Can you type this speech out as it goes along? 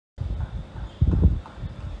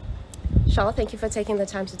Charl, thank you for taking the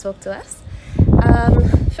time to talk to us.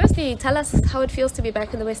 Firstly, tell us how it feels to be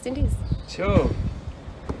back in the West Indies. Sure.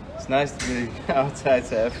 It's nice to be outside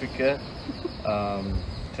South Africa,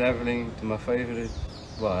 traveling to my favorite.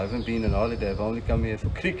 Well, I haven't been on holiday, I've only come here for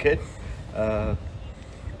cricket. But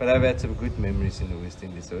I've had some good memories in the West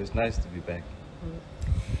Indies, so it's nice to be back.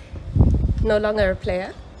 No longer a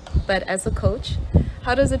player, but as a coach,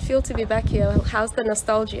 how does it feel to be back here? How's the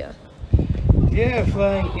nostalgia? Yeah,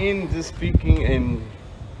 flying in, just speaking and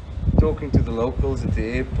talking to the locals at the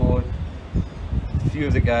airport. A few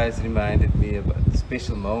of the guys reminded me about a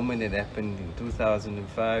special moment that happened in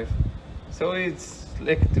 2005. So it's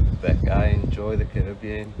lekker to be back. I enjoy the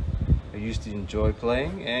Caribbean. I used to enjoy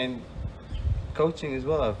playing and coaching as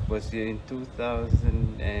well. I was here in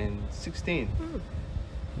 2016.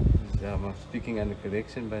 I'm speaking under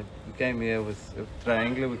correction, but we came here with a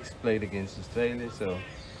triangular. We played against Australia, so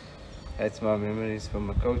that's my memories from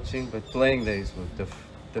my coaching. But playing days were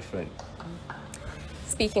different.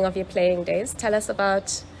 Speaking of your playing days, tell us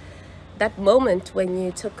about that moment when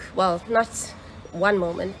you took, well, not one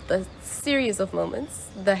moment, the series of moments,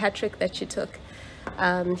 the hat-trick that you took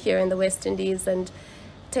here in the West Indies, and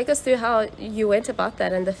take us through how you went about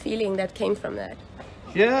that and the feeling that came from that.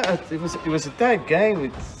 Yeah, it was a tight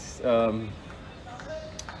game.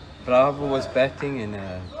 Bravo was batting and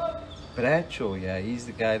Bradshaw, yeah, he's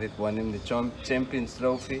the guy that won him the Champions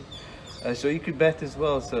Trophy. So he could bat as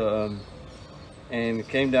well. So and it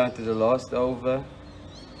came down to the last over.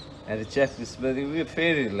 And the chat with Smithy, we were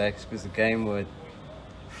fairly relaxed because the game was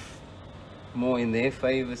more in their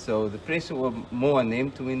favour. So the pressure was more on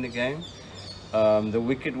them to win the game. The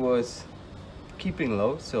wicket was keeping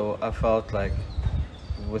low, so I felt like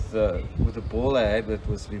with the ball I had that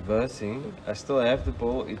was reversing, I still have the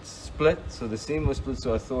ball, it's split, so the seam was split,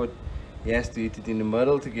 so I thought he has to hit it in the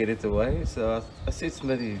middle to get it away. So I said,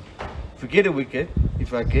 Smithy, if we get a wicket,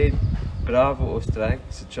 if I get Bravo or strike,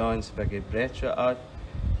 it's a chance. If I get Bradshaw out,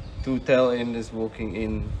 two tail-enders walking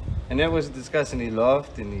in. And that was a discussion. He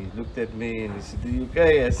laughed and he looked at me and he said, "Are you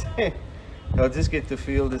okay?" I said, "I'll just get the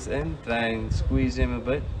fielders in, try and squeeze him a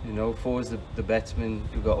bit, you know, force the batsman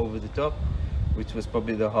to go over the top," which was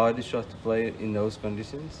probably the hardest shot to play in those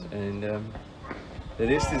conditions. And the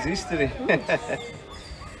rest is history.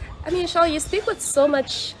 I mean, Charl, you speak with so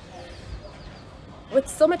much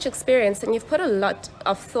experience, and you've put a lot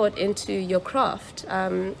of thought into your craft.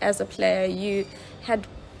 As a player, you had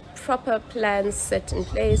proper plans set in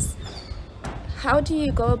place. How do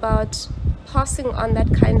you go about passing on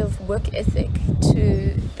that kind of work ethic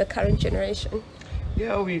to the current generation?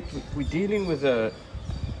 Yeah, we're dealing with a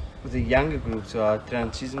younger group, so our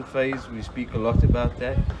transition phase, we speak a lot about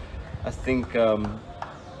that. I think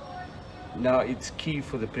now it's key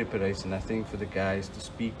for the preparation, I think, for the guys to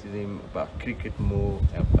speak to them about cricket more,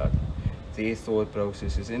 about their thought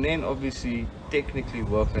processes, and then obviously technically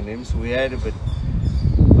work on them. So we had about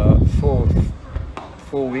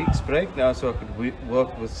 4 weeks break now, so I could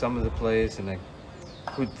work with some of the players and I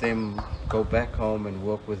could them go back home and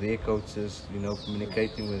work with their coaches, you know,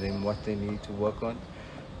 communicating with them what they need to work on.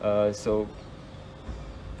 So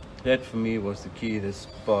that for me was the key this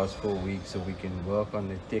past 4 weeks, so we can work on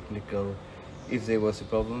the technical if there was a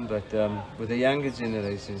problem. But with the younger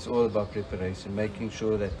generation, it's all about preparation, making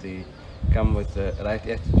sure that they come with the right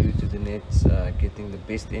attitude to the nets, getting the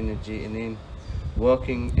best energy, and then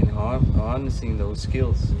working and harnessing those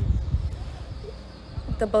skills.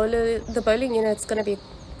 The bowling unit's going to be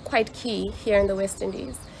quite key here in the West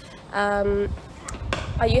Indies.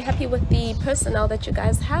 Are you happy with the personnel that you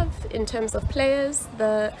guys have in terms of players?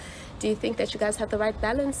 Do you think that you guys have the right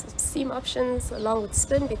balance of seam options along with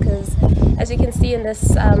spin? Because as you can see in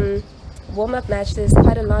this warm-up match, there's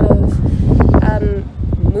quite a lot of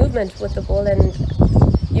movement with the ball, and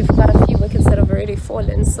you've got a few wickets that have already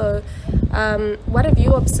fallen. So what have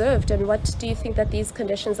you observed, and what do you think that these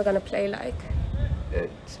conditions are going to play like? It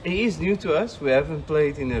is new to us. We haven't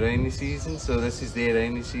played in a rainy season, so this is their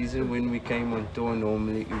rainy season. When we came on tour,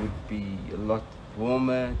 normally it would be a lot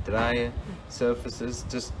warmer, drier surfaces.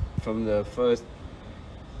 Just from the first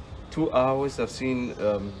 2 hours I've seen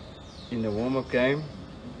in the warm-up game,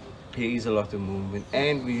 there is a lot of movement.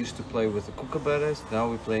 And we used to play with the kookaburras, now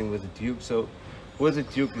we're playing with the Duke. So with the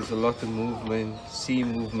Duke there's a lot of movement,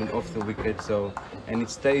 seam movement off the wicket, so, and it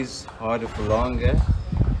stays harder for longer.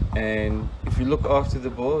 And if you look after the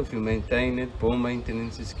ball, if you maintain it, ball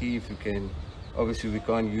maintenance is key. If you can, obviously we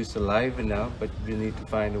can't use the liver now, but we need to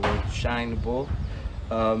find a way to shine the ball.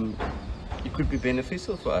 It could be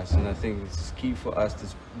beneficial for us, and I think it's key for us,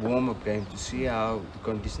 this warm-up game, to see how the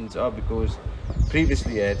conditions are, because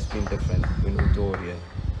previously it's been different when we toured here.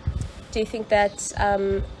 do you think that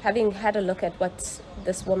having had a look at what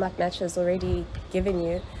this warm-up match has already given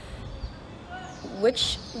you,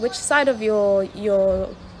 which side of your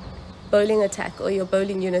bowling attack or your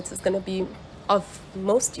bowling unit is going to be of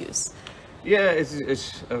most use? Yeah, I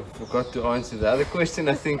forgot to answer the other question.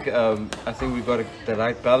 I think we got the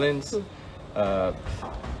right balance. We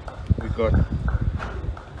got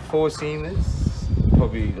 4 seamers,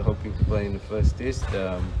 probably hoping to play in the first test,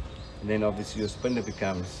 and then obviously your spinner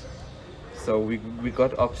becomes. So we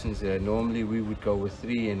got options there. Normally we would go with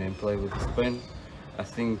 3 and then play with the spin. I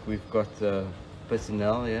think we've got the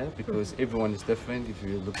personnel, yeah, because everyone is different. If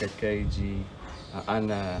you look at KG,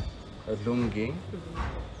 Anna, Lungi,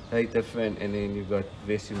 they're different, and then you got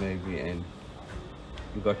Vesi maybe, and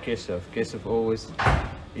you got Keshav. Keshav always,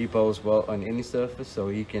 he bowls well on any surface, so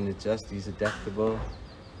he can adjust, he's adaptable.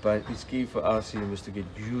 But it's key for our team is to get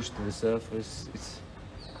used to the surface.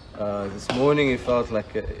 This morning it felt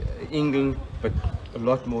like England, but a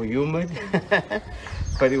lot more humid.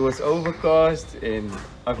 But it was overcast, and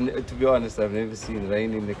to be honest, I've never seen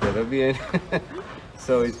rain in the Caribbean.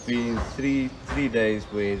 So it's been three days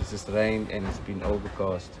where it's just rained and it's been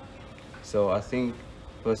overcast. So I think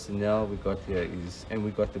personnel we got here and we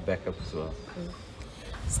got the backup as well.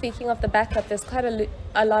 Speaking of the backup, there's quite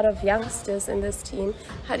a lot of youngsters in this team.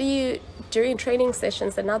 How do you, during training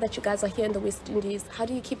sessions, and now that you guys are here in the West Indies, how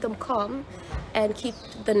do you keep them calm and keep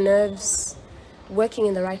the nerves working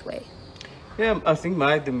in the right way? Yeah, I think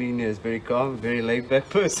my demeanor is very calm, very laid-back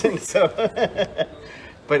person. So,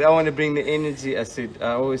 but I want to bring the energy.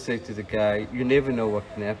 I always say to the guy, you never know what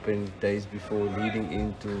can happen days before leading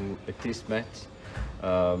into a test match.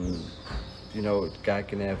 You know, the guy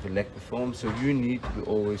can have a lack of form, so you need to be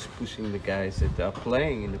always pushing the guys that are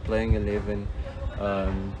playing in the playing 11.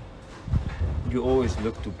 You always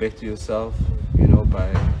look to better yourself, you know,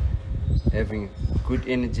 by having good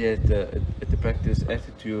energy at the practice,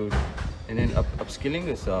 attitude, and then upskilling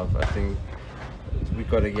yourself. I think we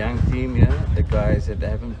got a young team here, the guys that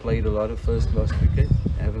haven't played a lot of first-class cricket,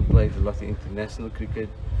 haven't played a lot of international cricket.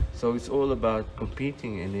 So it's all about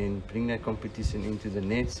competing and then bring that competition into the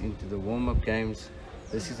nets, into the warm-up games.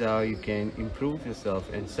 This is how you can improve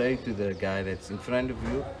yourself and say to the guy that's in front of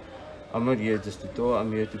you, I'm not here just to talk,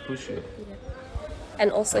 I'm here to push you. Yeah.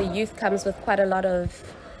 And also youth comes with quite a lot of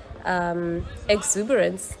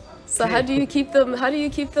exuberance. So how do you keep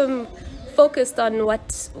them focused on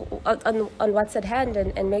what's at hand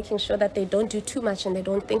and making sure that they don't do too much and they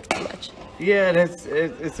don't think too much? Yeah,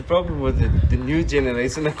 it's a problem with the new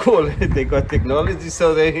generation, I call it. They got technology,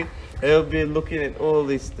 so they'll be looking at all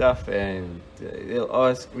this stuff and they'll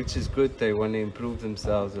ask, which is good. They want to improve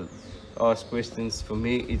themselves, ask questions. For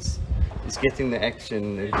me, it's getting the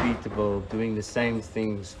action repeatable, doing the same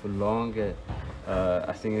things for longer.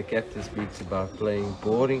 I think the captain speaks about playing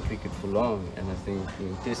boring cricket for long, and I think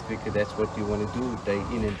in test cricket that's what you want to do day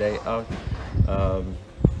in and day out.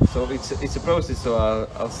 So it's a process. So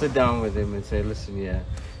I'll sit down with him and say, listen, yeah,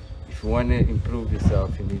 if you want to improve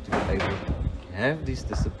yourself, you need to be able to have these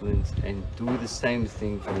disciplines and do the same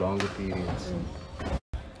thing for longer periods.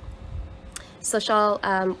 So Charl,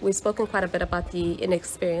 we've spoken quite a bit about the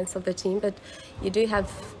inexperience of the team, but you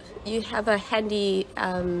have a handy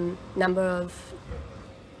number of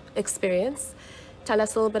experience. Tell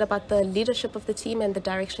us a little bit about the leadership of the team and the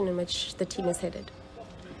direction in which the team is headed.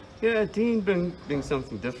 Yeah, Dean brings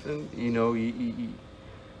something different. You know,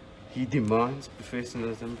 he demands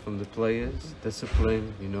professionalism from the players,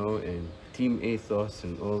 discipline, you know, and team ethos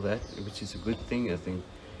and all that, which is a good thing. I think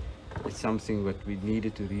it's something that we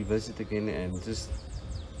needed to revisit again, and just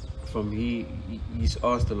from he's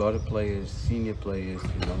asked a lot of players, senior players,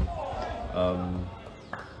 you know,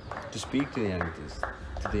 to speak to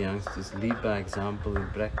the youngsters, lead by example in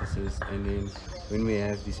practices, and then when we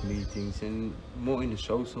have these meetings, and more in a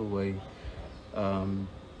social way,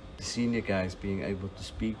 the senior guys being able to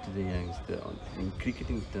speak to the youngster in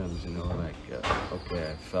cricketing terms, you know, like,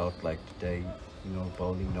 okay, I felt like today, you know,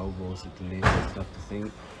 bowling no balls at the left, that's not the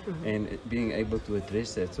thing, and being able to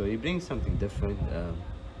address that. So he brings something different,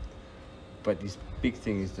 but his big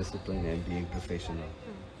thing is discipline and being professional.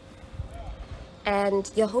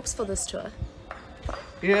 And your hopes for this tour?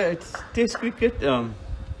 Yeah, it's test cricket. I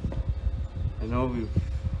know we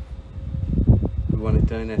want to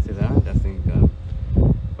turn that around. I think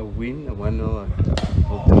a win, a 1-0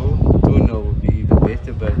 will do. 2-0 will be even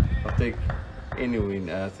better, but I'll take any win.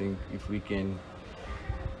 I think if we can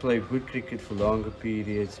play good cricket for longer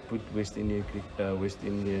periods, put West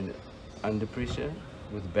Indian under pressure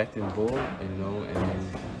with bat and ball, you know, and then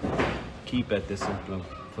keep at discipline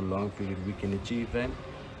for long period, we can achieve that.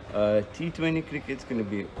 T20 cricket's going to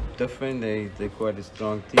be different. They're quite a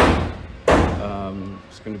strong team.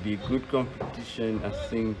 It's going to be a good competition. I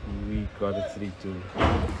think we got a 3-2.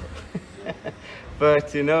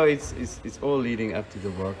 But you know, it's all leading up to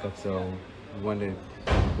the World Cup, so we want a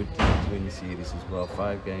good T20 series as well.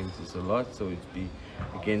 5 games is a lot, so it'd be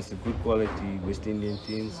against a good quality West Indian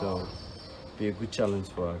team, so it'd be a good challenge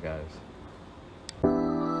for our guys.